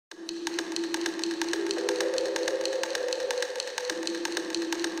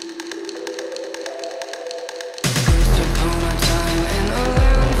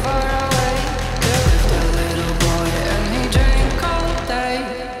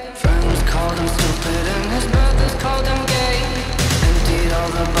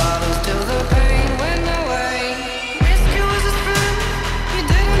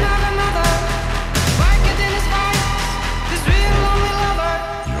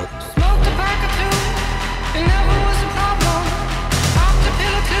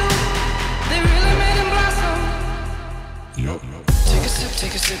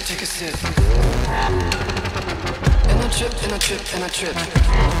and I trip, and I trip.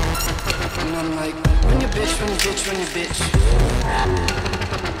 And I'm like, when you bitch, when you bitch, when you bitch.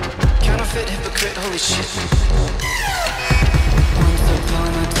 Counterfeit, hypocrite, holy shit. Once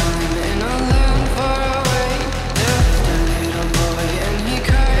upon a time in a land far away, there lived a little boy and he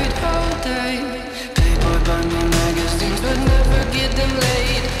cried all day. Playboy buy me magazines but never get them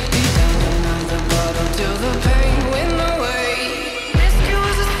laid. He downed another bottle till the pain went away. Rescue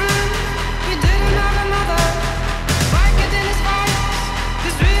was his friend, he didn't have a mother. Biker than his vice,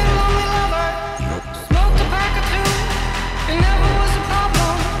 this real lonely lover. Smoked a pack or two, it never was a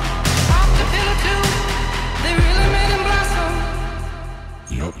problem. Popped a pill or two, they really made him blossom.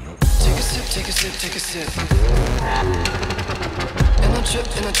 Take a sip, take a sip, take a sip. And I trip,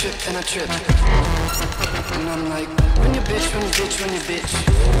 and I trip, and I trip. And I'm like, when you bitch, when you bitch, when you bitch.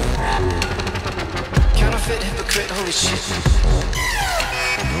 Counterfeit, hypocrite, holy shit.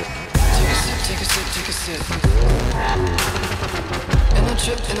 Take a sip, take a sip, take a sip. And I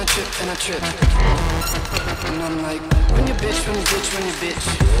trip, and I trip, and I trip. And I'm like, when you bitch, when you bitch, when you bitch.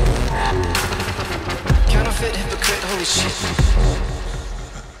 Counterfeit, hypocrite, holy shit.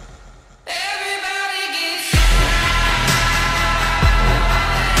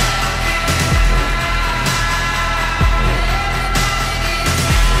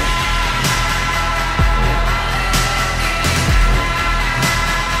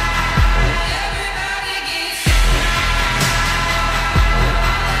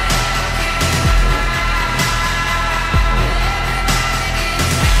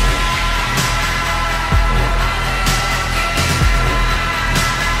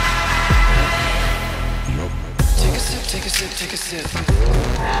 Take a sip, take a sip.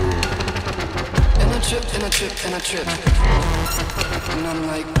 And I trip, and I trip, and I trip. And I'm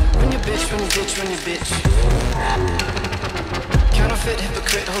like, when you bitch, when you bitch, when you bitch. Counterfeit,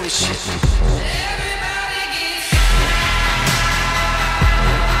 hypocrite, holy shit.